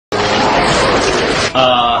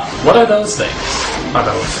What are those things? Are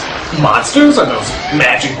those monsters? Are those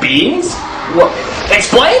magic beings? What?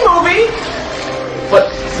 Explain, movie! What?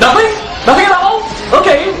 Nothing? Nothing at all?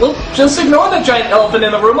 Okay, we'll just ignore the giant elephant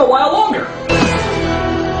in the room a while longer.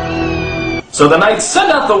 So the knights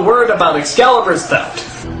send out the word about Excalibur's theft.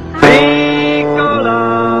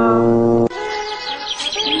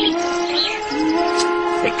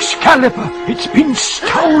 Excalibur, it's been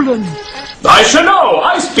stolen! I should know!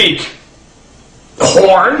 I speak!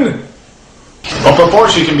 Horn! But before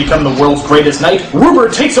she can become the world's greatest knight, Ruber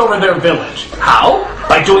takes over their village. How?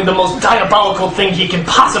 By doing the most diabolical thing he can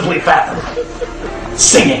possibly fathom.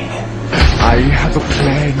 Singing. I have a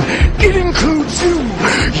plan. It includes you.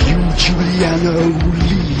 You, Juliana, will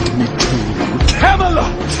lead me to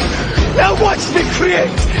Camelot. Now watch me create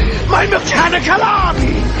my mechanical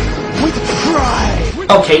army with pride.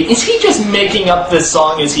 Okay, is he just making up this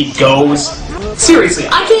song as he goes? Seriously,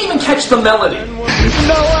 I can't even catch the melody.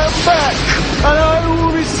 Now I'm back, and I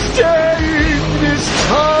will be staying this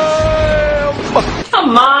time.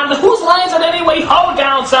 Come on, whose lines at anyway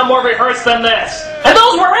hoedowns sound more rehearsed than this? And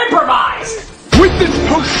those were improvised! With this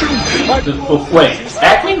potion, Wait,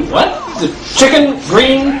 acting? What? The chicken,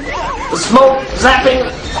 green, smoke, zapping,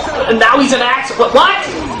 and now he's an axe? What? What?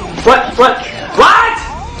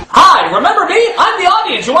 Hi, remember me? I'm the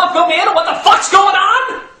audience. You want to fill me in on what the fuck's going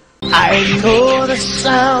on? I know the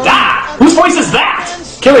sound. Ah! Whose voice is that?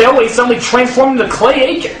 Killioway suddenly transformed into Clay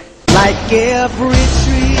Aiken. Like every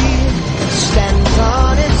tree stands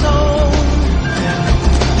on its own.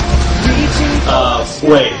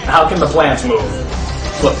 Wait, how can the plants move?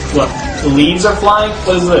 Look, the leaves are flying?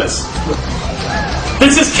 What is this?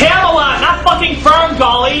 This is Camelot, not fucking Fern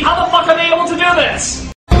Gully! How the fuck are they able to do this?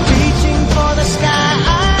 Reaching for the sky,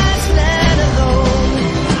 I stand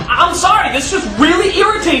alone. I'm sorry, this just really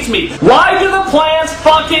irritates me. Why do the plants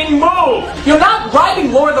fucking move? You're not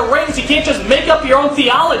writing Lord of the Rings, you can't just make up your own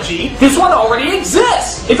theology. This one already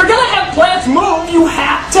exists. If you're gonna have plants move, you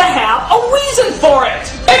have to have a reason for it.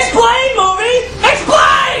 Explain, movie!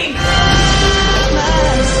 Explain!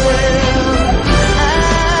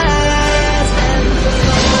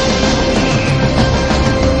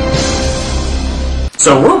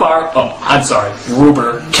 So Ruber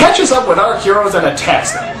catches up with our heroes and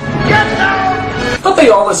attacks them. But they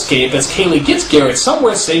all escape as Kaylee gets Garrett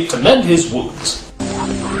somewhere safe to mend his wounds.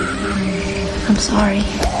 I'm sorry.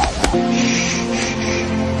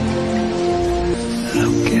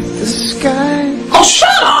 look at the sky. Oh, shut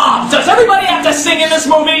up! Does everybody have to sing in this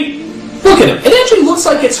movie? Look at him. It actually looks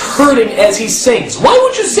like it's hurting as he sings. Why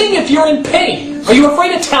would you sing if you're in pain? Are you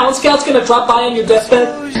afraid a talent scout's gonna drop by on your deathbed?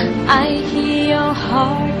 I hear your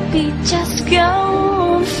heartbeat just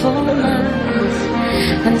go for miles,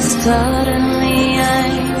 and suddenly I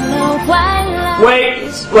know why.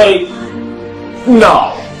 Wait.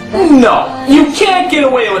 No, you can't get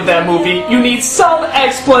away with that movie. You need some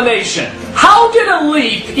explanation. How did a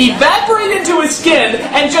leaf evaporate into his skin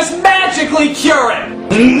and just magically cure him?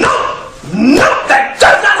 No, that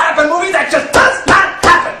does not happen, movie. That just does not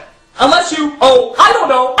happen. Unless you, I don't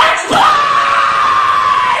know, explain!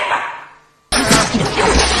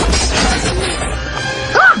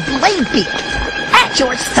 Blade Beak, at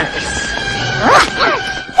your service.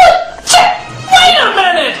 Wait a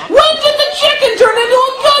minute! When did the chicken turn into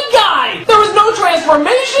a good guy? There was no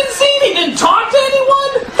transformation scene, he didn't talk to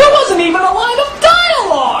anyone, there wasn't even a line of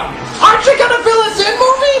dialogue! Aren't you gonna fill us in,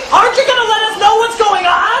 movie? Aren't you gonna let us know what's going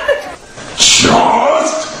on?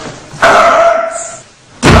 Just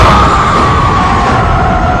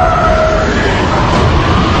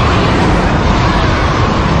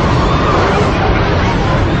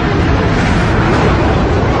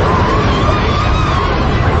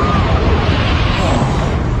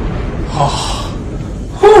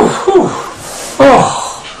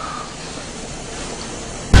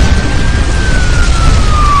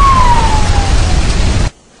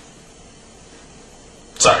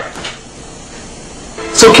Sorry.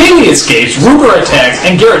 So Kaylee escapes, Ruber attacks,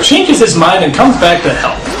 and Garrett changes his mind and comes back to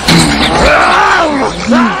help.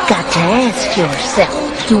 You've got to ask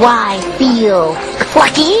yourself, do I feel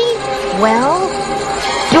plucky? Well,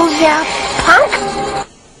 do ya, punk?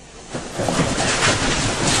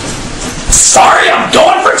 Sorry, I'm